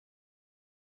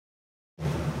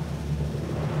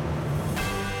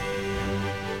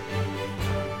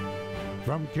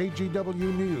From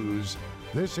KGW News,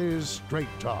 this is Straight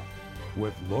Talk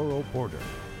with Laurel Porter.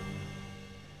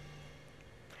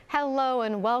 Hello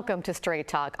and welcome to Straight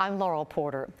Talk. I'm Laurel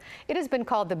Porter. It has been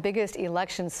called the biggest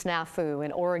election snafu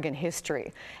in Oregon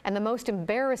history and the most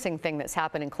embarrassing thing that's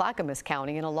happened in Clackamas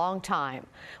County in a long time.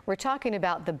 We're talking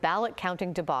about the ballot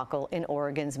counting debacle in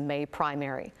Oregon's May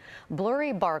primary.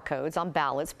 Blurry barcodes on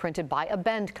ballots printed by a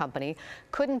Bend company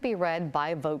couldn't be read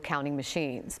by vote counting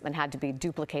machines and had to be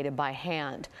duplicated by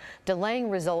hand, delaying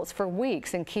results for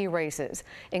weeks in key races,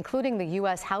 including the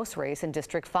U.S. House race in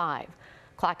District 5.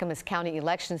 Clackamas County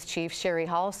Elections Chief Sherry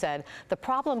Hall said the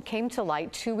problem came to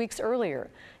light 2 weeks earlier,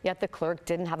 yet the clerk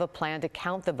didn't have a plan to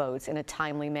count the votes in a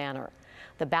timely manner.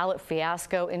 The ballot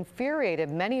fiasco infuriated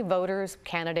many voters,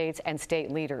 candidates, and state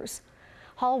leaders.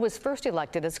 Hall was first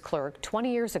elected as clerk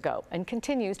 20 years ago and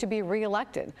continues to be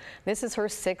re-elected. This is her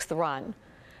 6th run.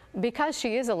 Because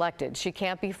she is elected, she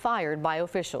can't be fired by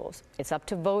officials. It's up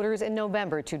to voters in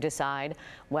November to decide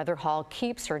whether Hall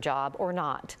keeps her job or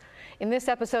not. In this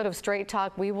episode of Straight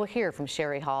Talk, we will hear from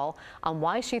Sherry Hall on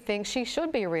why she thinks she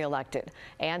should be reelected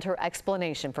and her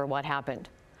explanation for what happened.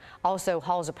 Also,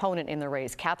 Hall's opponent in the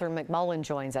race, Catherine McMullen,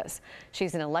 joins us.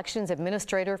 She's an elections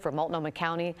administrator for Multnomah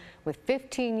County with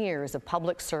 15 years of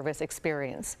public service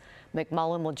experience.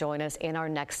 McMullen will join us in our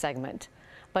next segment.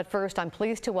 But first, I'm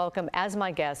pleased to welcome as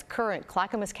my guest current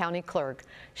Clackamas County Clerk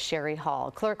Sherry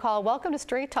Hall. Clerk Hall, welcome to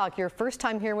Straight Talk. Your first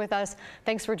time here with us.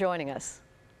 Thanks for joining us.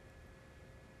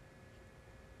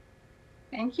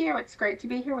 Thank you. It's great to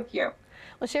be here with you.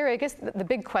 Well, Sherry, I guess the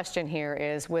big question here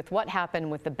is with what happened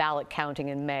with the ballot counting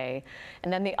in May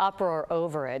and then the uproar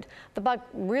over it, the buck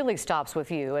really stops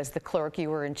with you as the clerk. You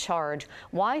were in charge.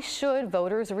 Why should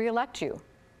voters reelect you?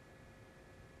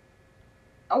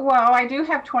 Well, I do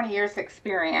have 20 years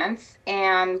experience,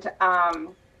 and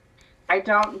I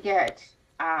don't get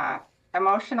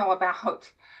emotional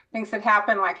about things that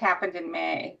happened in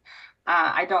May.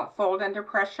 I don't fold under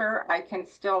pressure. I can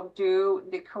still do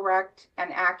the correct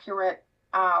and accurate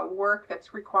work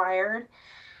that's required,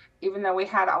 even though we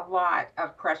had a lot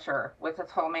of pressure with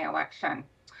this whole May election.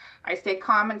 I stay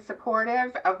calm and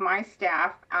supportive of my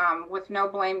staff with no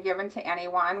blame given to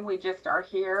anyone. We just are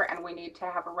here and we need to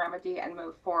have a remedy and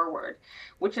move forward,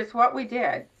 which is what we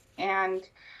did. And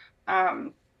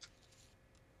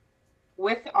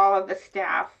with all of the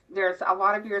staff, there's a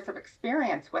lot of years of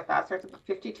experience with us. There's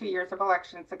 52 years of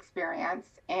elections experience,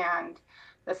 and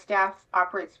the staff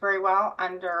operates very well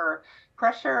under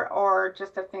pressure or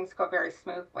just if things go very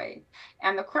smoothly.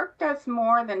 And the clerk does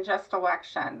more than just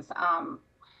elections.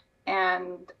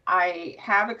 And I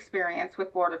have experience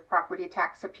with Board of Property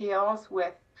Tax Appeals,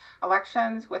 with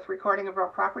elections, with recording of real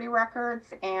property records,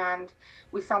 and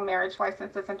we sell marriage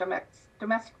licenses and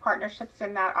domestic partnerships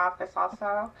in that office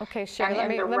also. Okay, Sherry,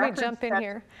 let me jump in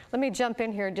here. Let me jump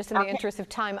in here just in the interest of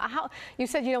time. You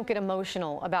said you don't get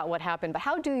emotional about what happened, but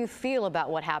how do you feel about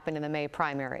what happened in the May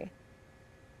primary?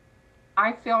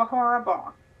 I feel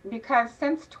horrible because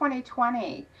since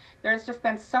 2020, there's just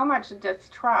been so much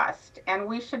distrust, and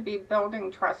we should be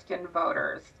building trust in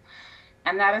voters.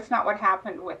 And that is not what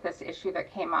happened with this issue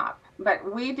that came up.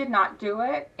 But we did not do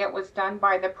it. It was done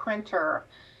by the printer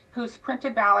who's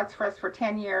printed ballots for us for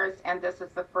 10 years, and this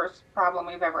is the first problem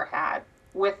we've ever had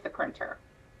with the printer.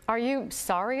 Are you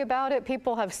sorry about it?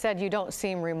 People have said you don't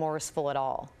seem remorseful at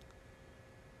all.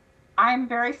 I'm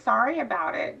very sorry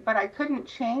about it, but I couldn't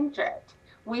change it.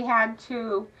 We had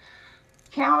to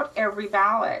count every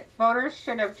ballot. Voters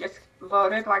should have just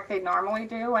voted like they normally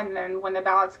do, and then when the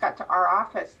ballots got to our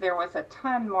office, there was a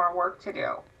ton more work to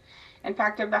do. In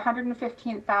fact, of the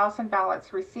 115,000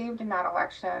 ballots received in that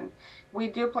election, we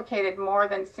duplicated more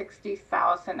than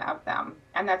 60,000 of them,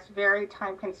 and that's very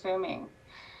time consuming.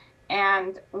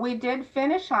 And we did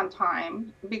finish on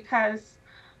time because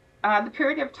the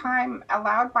period of time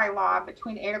allowed by law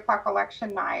between 8 o'clock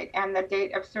election night and the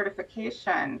date of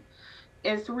certification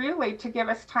is really to give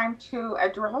us time to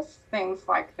address things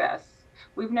like this.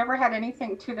 We've never had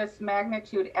anything to this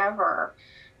magnitude ever,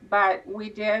 but we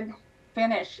did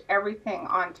finish everything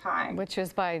on time. Which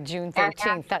is by June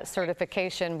 13th, that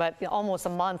certification, but almost a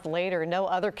month later, no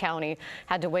other county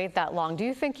had to wait that long. Do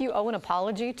you think you owe an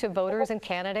apology to voters and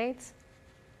candidates?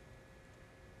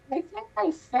 I think I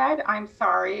said I'm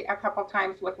sorry a couple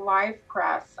times with live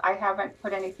press. I haven't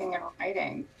put anything in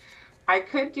writing. I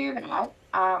could do that.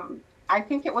 I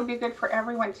think it would be good for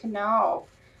everyone to know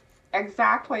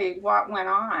exactly what went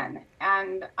on.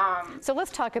 And So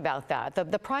let's talk about that.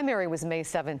 The primary was May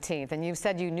 17th, and you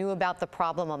said you knew about the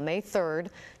problem on May 3rd,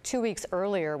 2 weeks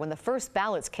earlier, when the first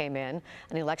ballots came in,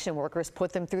 and election workers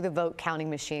put them through the vote counting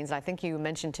machines. I think you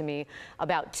mentioned to me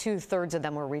about 2/3 of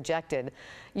them were rejected.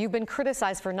 You've been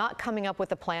criticized for not coming up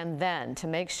with a plan then to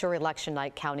make sure election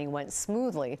night counting went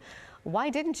smoothly. Why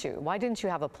didn't you? Why didn't you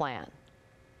have a plan?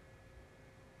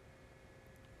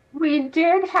 we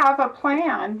did have a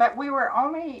plan, but we were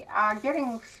only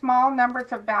getting small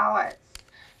numbers of ballots.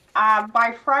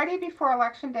 By Friday before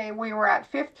Election Day, we were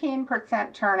at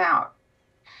 15% turnout.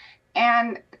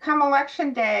 And come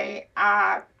Election Day,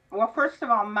 well, first of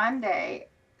all, Monday,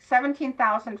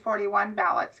 17,041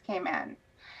 ballots came in.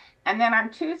 And then on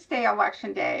Tuesday,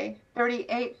 Election Day,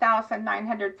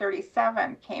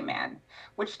 38,937 came in,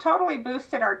 which totally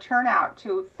boosted our turnout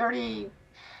to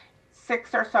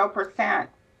 36 or so percent.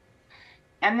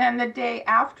 And then the day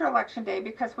after Election Day,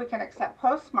 because we can accept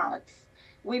postmarks,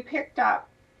 we picked up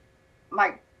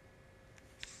like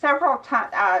several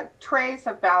trays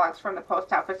of ballots from the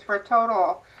post office for a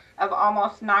total of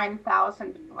almost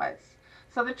 9,000 ballots.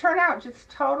 So the turnout just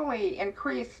totally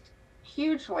increased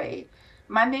hugely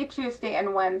Monday, Tuesday,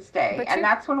 and Wednesday. And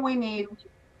that's when we knew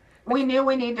we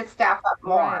need to staff up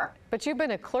more. Right. But you've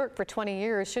been a clerk for 20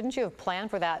 years. Shouldn't you have planned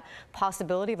for that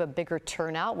possibility of a bigger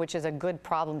turnout, which is a good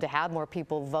problem to have, more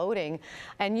people voting?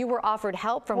 And you were offered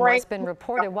help from what's been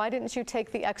reported. Why didn't you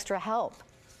take the extra help?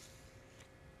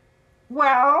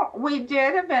 Well, we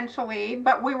did eventually,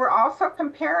 but we were also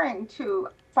comparing to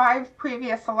 5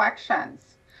 previous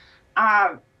elections.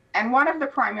 And one of the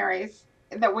primaries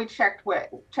that we checked with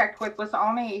was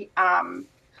only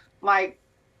like,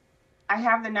 I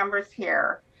have the numbers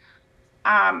here,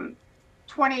 20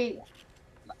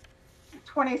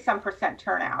 some percent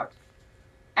turnout.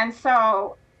 And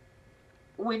so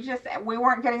we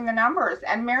weren't getting the numbers.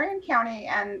 And Marion County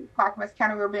and Clackamas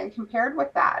County were being compared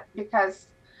with that, because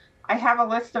I have a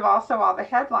list of also all the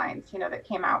headlines, that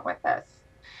came out with this.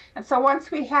 And so once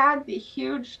we had the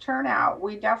huge turnout,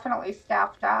 we definitely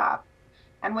staffed up.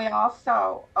 And we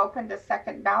also opened a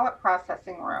second ballot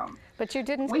processing room. But you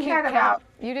didn't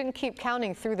you didn't keep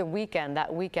counting through the weekend,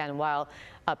 while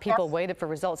people waited for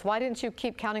results. Why didn't you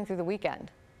keep counting through the weekend?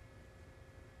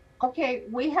 Okay,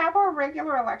 we have our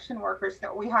regular election workers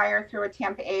that we hire through a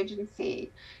temp agency.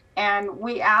 And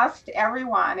we asked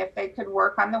everyone if they could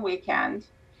work on the weekend.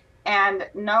 And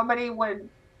nobody would,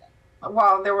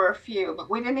 well, there were a few, but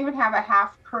we didn't even have a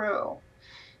half crew.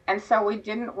 And so we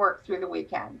didn't work through the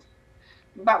weekend.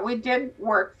 But we did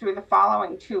work through the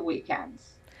following 2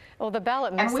 weekends. Well, the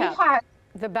ballot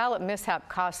mishap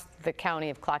cost the county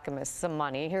of Clackamas some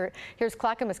money. Here's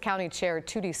Clackamas County Chair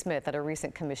Tootie Smith at a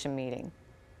recent commission meeting.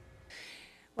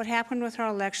 What happened with our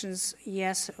elections,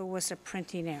 yes, it was a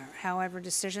printing error. However,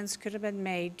 decisions could have been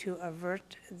made to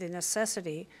avert the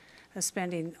necessity of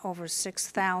spending over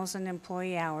 6,000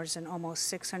 employee hours and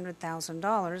almost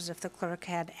 $600,000 if the clerk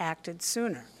had acted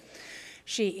sooner.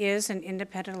 She is an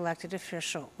independent elected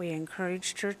official. We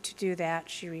encouraged her to do that.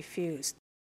 She refused.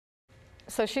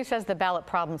 So she says the ballot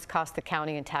problems cost the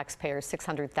county and taxpayers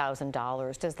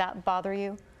 $600,000. Does that bother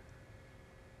you?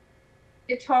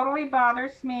 It totally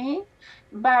bothers me,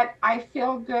 but I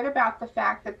feel good about the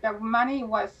fact that the money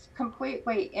was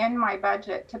completely in my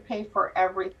budget to pay for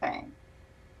everything.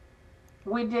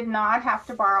 We did not have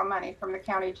to borrow money from the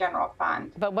county general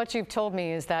fund. But what you've told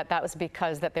me is that was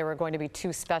because there were going to be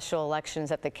 2 special elections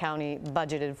that the county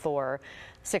budgeted for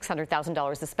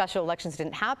 $600,000. The special elections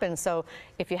didn't happen, so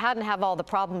if you hadn't have all the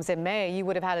problems in May, you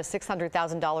would have had a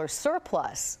 $600,000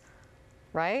 surplus,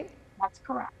 right? That's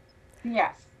correct.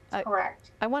 Yes.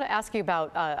 Correct. I want to ask you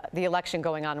about the election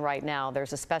going on right now.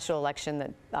 There's a special election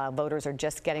that voters are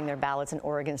just getting their ballots in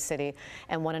Oregon City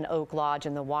and one in Oak Lodge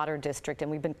in the Water District.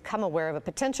 And we've become aware of a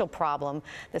potential problem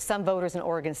that some voters in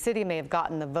Oregon City may have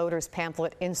gotten the voters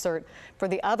pamphlet insert for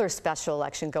the other special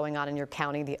election going on in your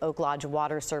county, the Oak Lodge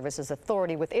Water Services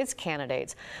Authority, with its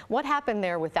candidates. What happened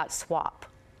there with that swap?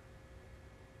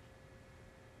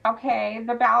 Okay,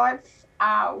 the ballots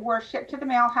were shipped to the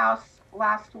mail house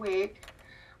last week.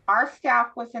 Our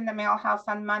staff was in the mail house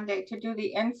on Monday to do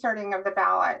the inserting of the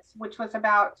ballots, which was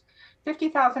about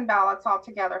 50,000 ballots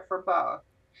altogether for both.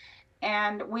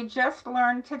 And we just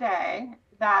learned today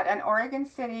that an Oregon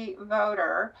City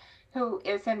voter who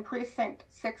is in precinct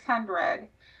 600,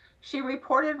 she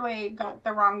reportedly got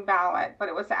the wrong ballot, but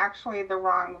it was actually the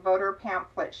wrong voter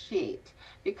pamphlet sheet,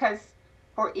 because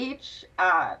for each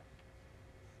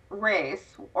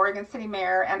race, Oregon City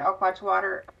Mayor and Oak Lodge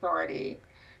Water Authority,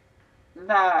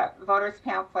 the voters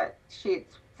pamphlet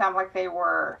sheets sound like they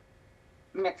were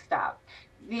mixed up.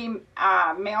 The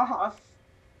mail house,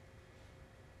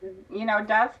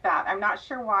 does that. I'm not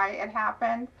sure why it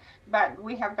happened, but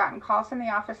we have gotten calls in the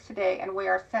office today, and we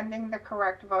are sending the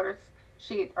correct voter's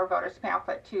sheet or voter's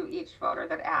pamphlet to each voter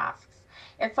that asks.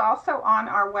 It's also on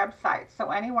our website,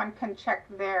 so anyone can check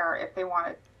there if they want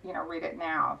to, read it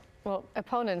now. Well,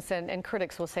 opponents and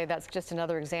critics will say that's just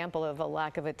another example of a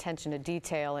lack of attention to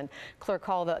detail. And Clerk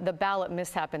Hall, the ballot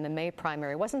mishap in the May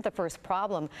primary wasn't the first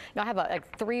problem. Now, I have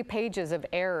like 3 pages of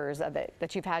errors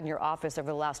that you've had in your office over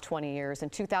the last 20 years.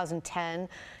 In 2010,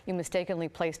 you mistakenly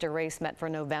placed a race meant for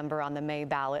November on the May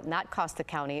ballot, and that cost the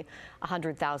county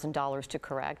 $100,000 to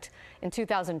correct. In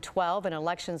 2012, an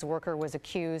elections worker was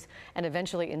accused and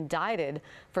eventually indicted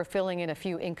for filling in a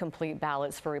few incomplete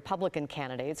ballots for Republican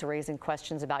candidates, raising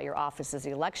questions about your office's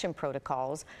election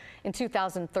protocols. In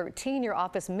 2013, your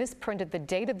office misprinted the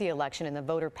date of the election in the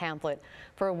voter pamphlet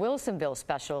for a Wilsonville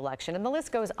special election. And the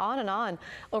list goes on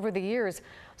over the years.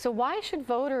 So why should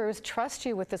voters trust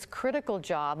you with this critical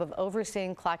job of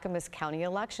overseeing Clackamas County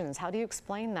elections? How do you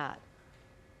explain that?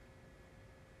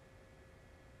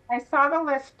 I saw the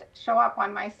list show up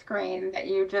on my screen that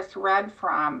you just read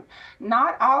from.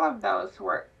 Not all of those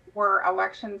were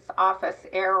elections office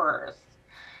errors.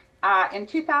 In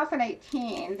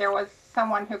 2018, there was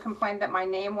someone who complained that my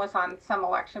name was on some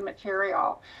election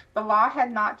material. The law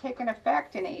had not taken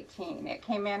effect in 18. It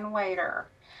came in later.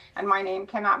 And my name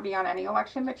cannot be on any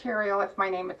election material if my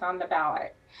name is on the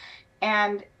ballot.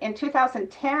 And in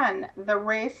 2010, the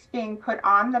race being put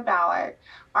on the ballot,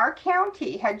 our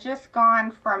county had just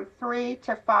gone from 3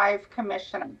 to 5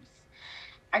 commissioners.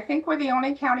 I think we're the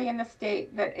only county in the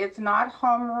state that is not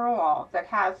home rule that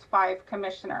has 5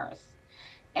 commissioners.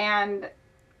 And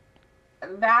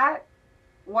that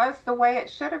was the way it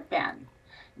should have been.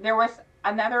 There was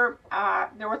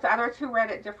others who read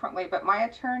it differently, but my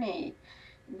attorney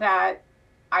that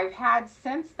I've had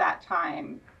since that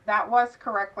time, that was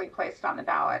correctly placed on the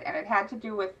ballot, and it had to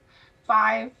do with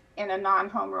 5 in a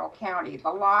non-home rule county. The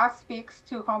law speaks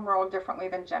to home rule differently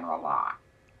than general law.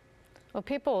 Well,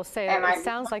 people will say that it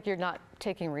sounds like you're not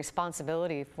taking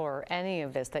responsibility for any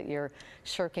of this, that you're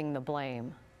shirking the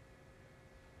blame.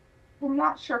 I'm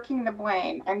not shirking the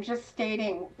blame. I'm just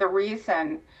stating the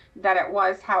reason that it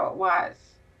was how it was.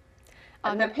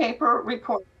 The paper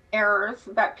report errors,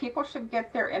 but people should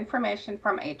get their information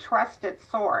from a trusted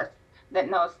source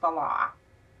that knows the law.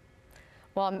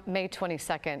 Well, on May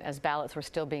 22nd, as ballots were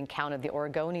still being counted, the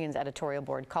Oregonian's editorial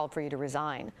board called for you to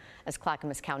resign as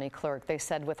Clackamas County Clerk. They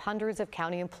said with hundreds of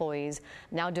county employees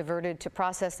now diverted to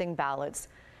processing ballots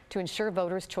to ensure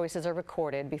voters' choices are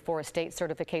recorded before a state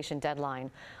certification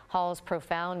deadline, Hall's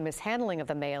profound mishandling of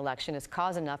the May election is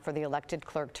cause enough for the elected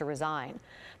clerk to resign.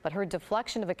 But her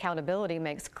deflection of accountability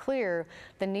makes clear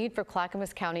the need for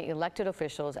Clackamas County elected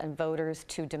officials and voters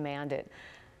to demand it.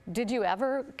 Did you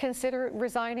ever consider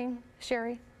resigning,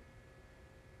 Sherry?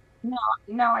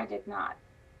 No, I did not.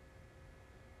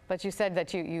 But you said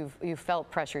that you felt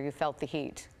pressure, you felt the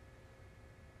heat.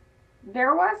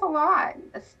 There was a lot,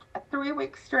 3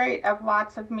 weeks straight of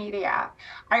lots of media.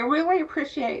 I really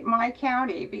appreciate my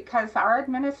county because our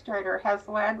administrator has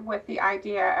led with the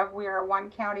idea of we are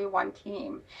one county, one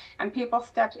team, and people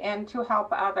stepped in to help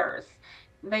others.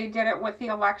 They did it with the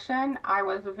election. I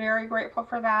was very grateful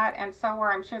for that, and so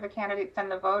were, I'm sure, the candidates and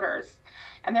the voters.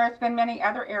 And there's been many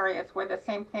other areas where the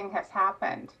same thing has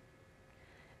happened.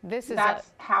 This is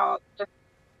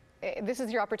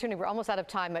your opportunity. We're almost out of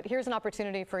time, but here's an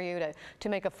opportunity for you to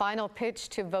make a final pitch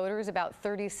to voters, about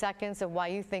 30 seconds, of why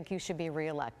you think you should be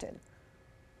reelected.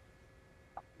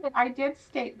 I did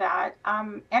state that.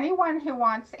 Anyone who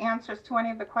wants answers to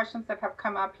any of the questions that have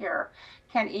come up here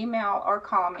can email or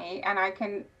call me, and I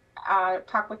can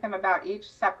talk with them about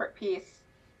each separate piece.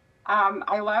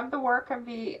 I love the work of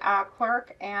the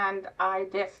clerk, and I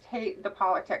just hate the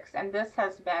politics, and this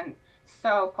has been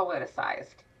so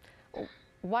politicized.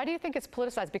 Why do you think it's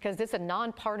politicized? Because this is a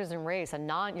nonpartisan race,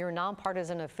 you're a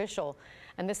nonpartisan official,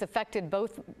 and this affected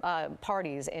both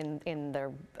parties in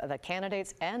the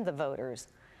candidates and the voters.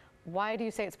 Why do you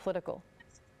say it's political?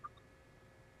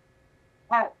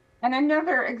 And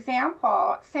another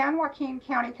example, San Joaquin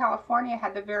County, California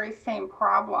had the very same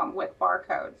problem with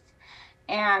barcodes,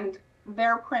 and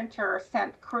their printer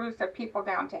sent crews of people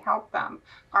down to help them.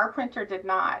 Our printer did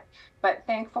not, but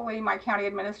thankfully my county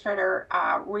administrator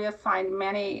reassigned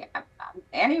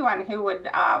anyone who would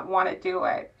want to do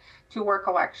it to work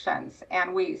elections,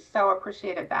 and we so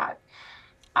appreciated that.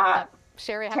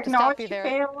 Sherry, I have to stop you Technology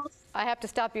there. fails. I have to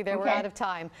stop you there. We're Okay. out of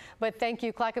time. But thank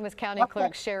you, Clackamas County Okay.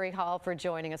 Clerk Sherry Hall, for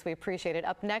joining us. We appreciate it.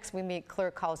 Up next, we meet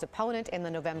Clerk Hall's opponent in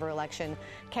the November election.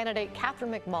 Candidate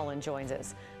Catherine McMullin joins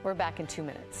us. We're back in 2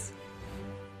 minutes.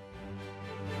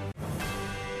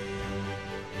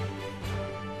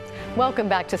 Welcome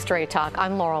back to Straight Talk.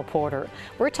 I'm Laurel Porter.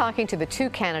 We're talking to the two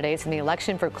candidates in the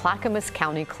election for Clackamas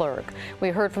County Clerk. We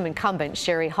heard from incumbent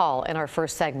Sherry Hall in our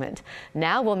first segment.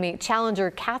 Now we'll meet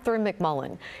challenger Catherine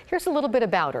McMullin. Here's a little bit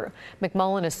about her.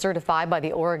 McMullin is certified by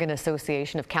the Oregon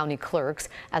Association of County Clerks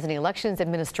as an elections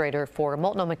administrator for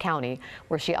Multnomah County,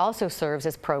 where she also serves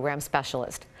as program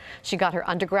specialist. She got her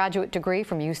undergraduate degree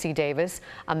from UC Davis,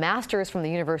 a master's from the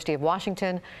University of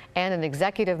Washington, and an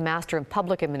executive master in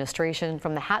public administration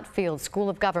from the Hatfield School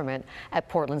of Government at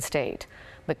Portland State.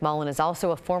 McMullin is also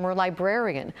a former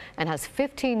librarian and has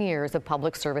 15 years of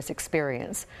public service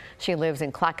experience. She lives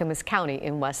in Clackamas County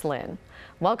in West Linn.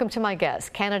 Welcome to my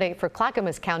guest, candidate for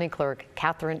Clackamas County Clerk,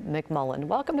 Catherine McMullin.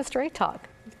 Welcome to Straight Talk.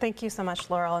 Thank you so much,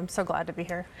 Laurel. I'm so glad to be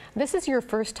here. This is your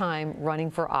first time running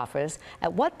for office.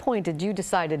 At what point did you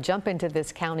decide to jump into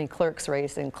this county clerk's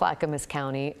race in Clackamas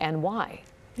County, and why?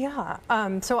 Yeah,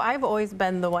 so I've always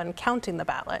been the one counting the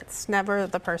ballots, never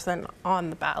the person on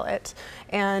the ballot.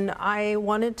 And I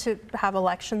wanted to have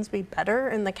elections be better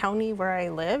in the county where I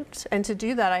lived. And to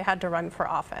do that, I had to run for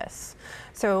office.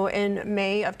 So in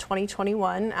May of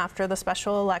 2021, after the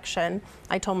special election,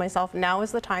 I told myself now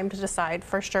is the time to decide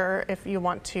for sure if you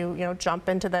want to, jump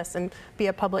into this and be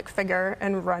a public figure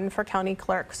and run for county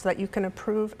clerk so that you can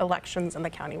approve elections in the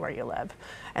county where you live.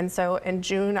 And so in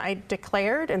June, I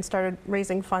declared and started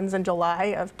raising funds in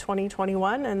July of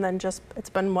 2021. And then it's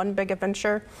been one big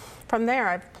adventure from there.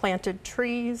 I've planted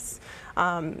trees,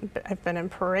 I've been in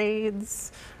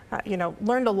parades,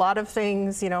 learned a lot of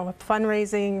things,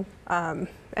 fundraising,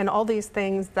 and all these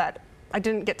things that I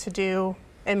didn't get to do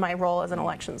in my role as an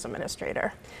elections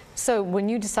administrator. So when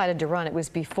you decided to run, it was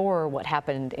before what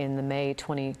happened in the May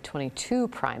 2022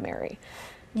 primary.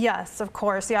 Yes, of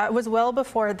course. Yeah, it was well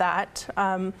before that.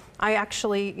 I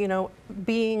actually,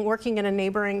 working in a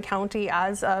neighboring county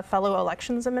as a fellow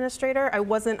elections administrator, I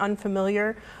wasn't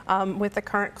unfamiliar with the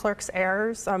current clerk's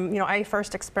errors. I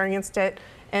first experienced it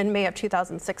in May of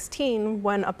 2016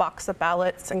 when a box of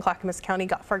ballots in Clackamas County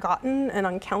got forgotten and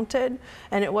uncounted.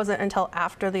 And it wasn't until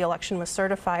after the election was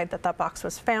certified that that box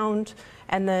was found.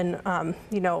 And then,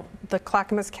 the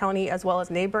Clackamas County as well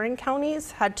as neighboring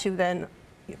counties had to then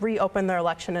reopen their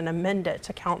election and amend it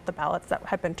to count the ballots that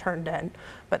had been turned in,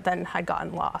 but then had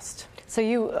gotten lost. So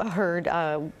you heard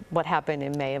what happened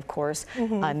in May, of course,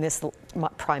 in this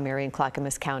primary in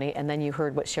Clackamas County, and then you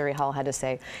heard what Sherry Hall had to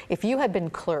say. If you had been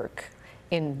clerk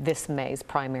in this May's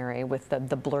primary with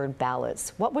the blurred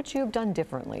ballots, what would you have done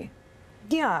differently?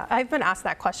 Yeah, I've been asked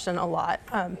that question a lot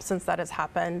since that has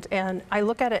happened, and I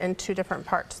look at it in two different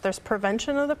parts. There's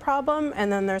prevention of the problem, and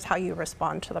then there's how you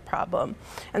respond to the problem.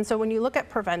 And so when you look at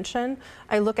prevention,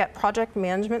 I look at project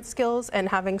management skills and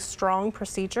having strong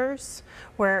procedures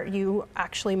where you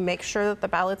actually make sure that the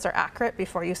ballots are accurate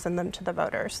before you send them to the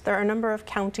voters. There are a number of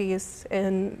counties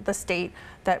in the state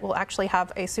that will actually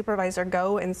have a supervisor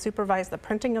go and supervise the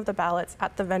printing of the ballots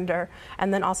at the vendor,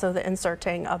 and then also the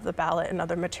inserting of the ballot and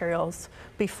other materials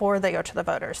before they go to the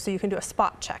voters. So you can do a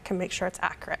spot check and make sure it's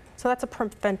accurate. So that's a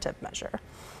preventive measure.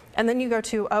 And then you go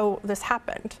to, oh, this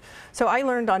happened. So I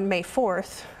learned on May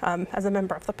 4th, as a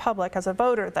member of the public, as a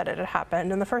voter, that it had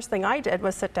happened. And the first thing I did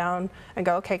was sit down and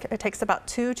go, okay, it takes about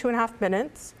 2.5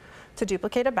 minutes to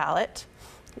duplicate a ballot.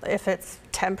 If it's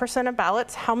 10% of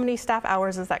ballots, how many staff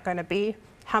hours is that going to be?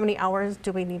 How many hours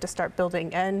do we need to start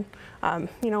building in?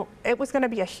 It was going to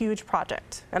be a huge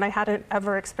project, and I hadn't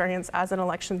ever experienced as an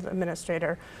elections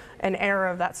administrator an error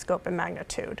of that scope and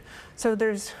magnitude. So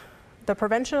there's the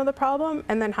prevention of the problem,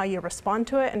 and then how you respond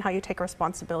to it and how you take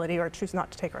responsibility or choose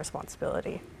not to take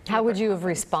responsibility. How would you have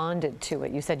responded to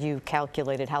it? You said you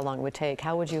calculated how long it would take.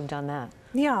 How would you have done that?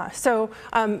 Yeah, so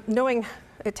knowing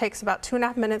it takes about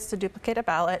 2.5 minutes to duplicate a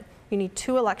ballot, you need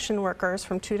 2 election workers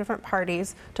from 2 different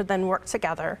parties to then work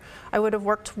together. I would have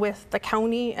worked with the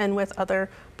county and with other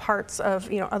parts of,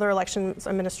 other elections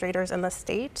administrators in the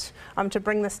state to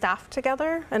bring the staff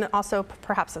together, and also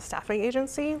perhaps a staffing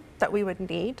agency that we would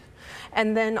need.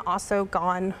 And then also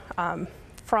gone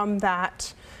from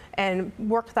that and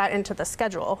work that into the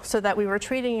schedule so that we were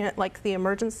treating it like the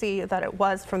emergency that it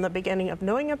was from the beginning of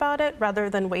knowing about it, rather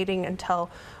than waiting until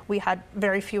we had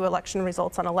very few election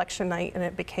results on election night and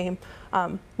it became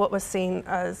what was seen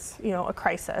as, a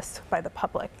crisis by the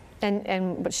public.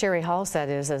 And what Sherry Hall said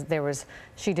is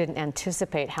she didn't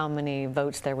anticipate how many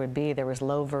votes there would be. There was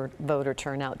low voter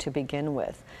turnout to begin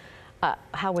with.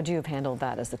 How would you have handled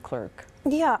that as the clerk?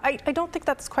 Yeah, I don't think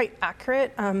that's quite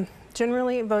accurate.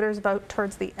 Generally, voters vote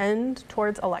towards the end,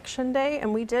 towards election day,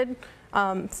 and we did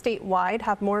statewide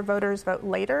have more voters vote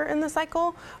later in the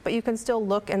cycle, but you can still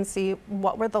look and see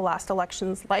what were the last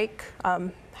elections like,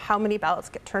 how many ballots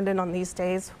get turned in on these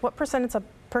days, what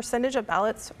percentage of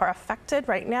ballots are affected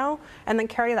right now, and then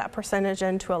carry that percentage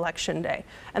into election day.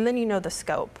 And then you know the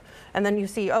scope. And then you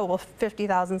see, oh, well,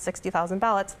 50,000, 60,000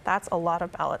 ballots, that's a lot of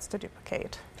ballots to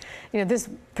duplicate. You know, this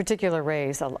particular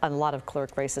race, a lot of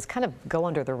clerk races kind of go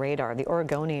under the radar. The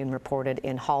Oregonian reported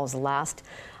in Hall's last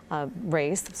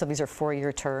race, so these are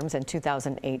 4-year terms in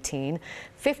 2018,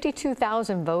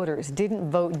 52,000 voters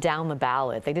didn't vote down the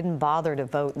ballot. They didn't bother to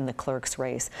vote in the clerk's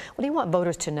race. What do you want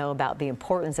voters to know about the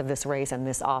importance of this race and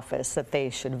this office that they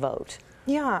should vote?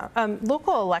 Yeah,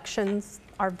 local elections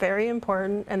are very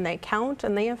important, and they count,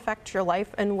 and they affect your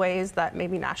life in ways that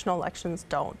maybe national elections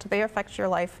don't. They affect your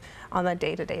life on a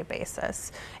day-to-day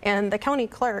basis. And the county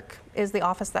clerk is the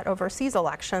office that oversees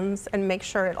elections and makes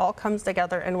sure it all comes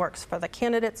together and works for the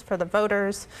candidates, for the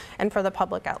voters, and for the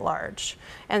public at large.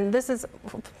 And this is,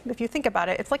 if you think about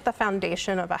it, it's like the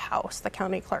foundation of a house, the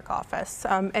county clerk office.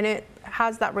 And it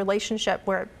has that relationship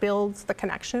where it builds the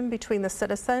connection between the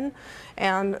citizen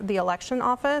and the election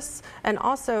office. And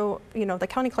also, you know, the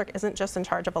county clerk isn't just in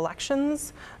charge of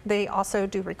elections. They also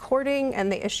do recording, and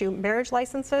they issue marriage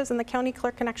licenses, and the county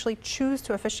clerk can actually choose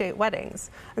to officiate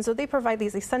weddings. And so they provide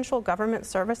these essential government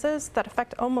services that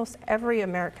affect almost every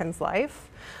American's life.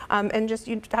 And just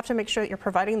you have to make sure that you're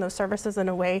providing those services in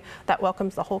a way that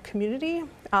welcomes the whole community.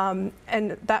 And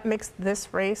that makes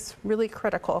this race really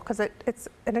critical, because it's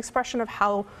an expression of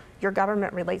how your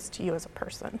government relates to you as a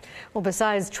person. Well,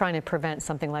 besides trying to prevent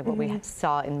something like what we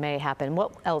saw in May happen,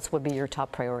 what else would be your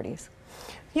top priorities?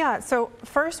 Yeah, so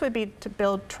first would be to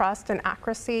build trust and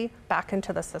accuracy back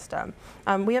into the system.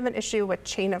 We have an issue with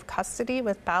chain of custody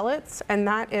with ballots, and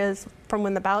that is from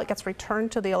when the ballot gets returned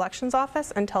to the elections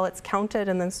office until it's counted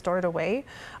and then stored away.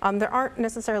 There aren't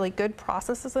necessarily good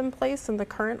processes in place in the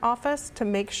current office to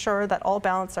make sure that all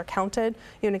ballots are counted.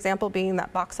 An example being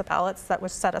that box of ballots that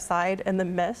was set aside and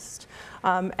then missed.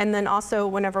 And then also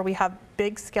whenever we have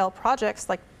big scale projects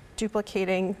like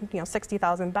duplicating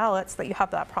 60,000 ballots, that you have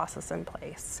that process in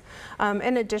place.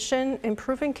 In addition,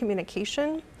 improving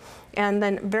communication, and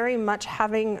then very much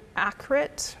having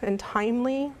accurate and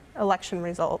timely election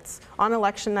results on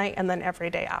election night and then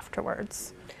every day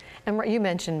afterwards. And you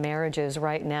mentioned marriages.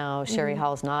 Right now, Sherry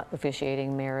Hall's not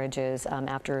officiating marriages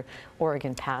after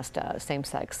Oregon passed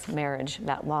same-sex marriage,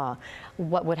 that law.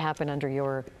 What would happen under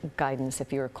your guidance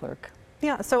if you were clerk?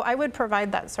 Yeah, so I would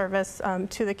provide that service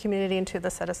to the community and to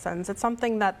the citizens. It's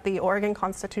something that the Oregon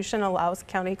Constitution allows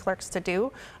county clerks to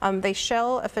do. They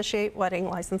shall officiate wedding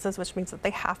licenses, which means that they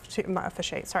have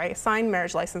to sign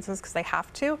marriage licenses because they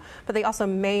have to, but they also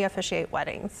may officiate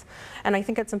weddings. And I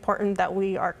think it's important that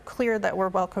we are clear that we're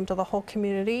welcome to the whole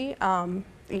community, no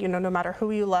matter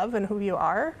who you love and who you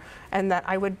are, and that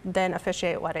I would then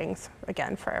officiate weddings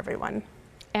again for everyone.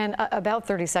 And about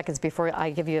 30 seconds before I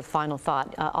give you a final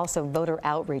thought, also voter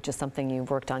outreach is something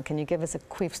you've worked on. Can you give us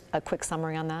a quick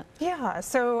summary on that? Yeah,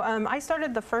 so I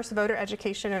started the first voter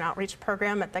education and outreach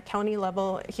program at the county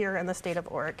level here in the state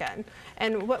of Oregon.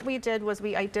 And what we did was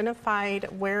we identified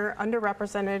where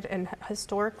underrepresented and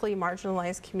historically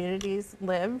marginalized communities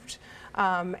lived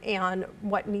and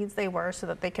what needs they were so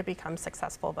that they could become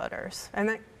successful voters. And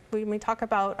that when we talk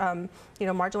about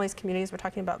marginalized communities, we're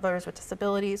talking about voters with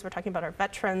disabilities, we're talking about our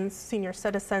veterans, senior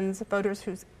citizens, voters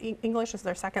whose English is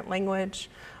their second language.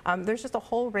 There's just a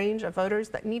whole range of voters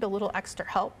that need a little extra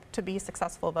help to be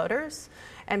successful voters.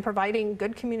 And providing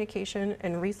good communication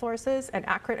and resources and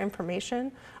accurate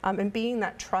information and being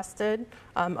that trusted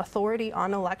authority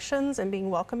on elections and being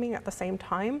welcoming at the same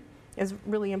time is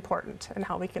really important in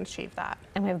how we can achieve that.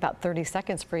 And we have about 30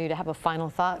 seconds for you to have a final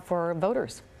thought for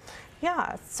voters.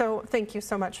 Yeah, so thank you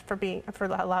so much for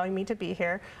allowing me to be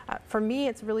here. For me,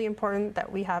 it's really important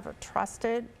that we have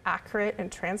trusted, accurate,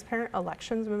 and transparent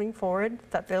elections moving forward,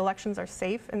 that the elections are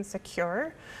safe and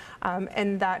secure,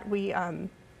 and that we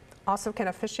also can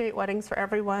officiate weddings for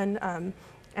everyone,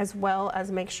 as well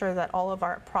as make sure that all of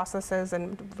our processes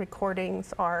and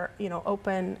recordings are,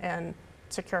 open and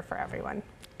secure for everyone.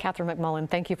 Catherine McMullen,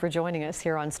 thank you for joining us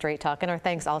here on Straight Talk, and our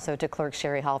thanks also to Clerk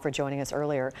Sherry Hall for joining us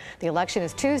earlier. The election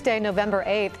is Tuesday, November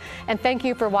 8th, and thank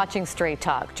you for watching Straight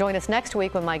Talk. Join us next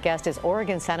week when my guest is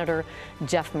Oregon Senator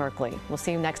Jeff Merkley. We'll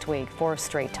see you next week for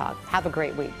Straight Talk. Have a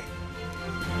great week.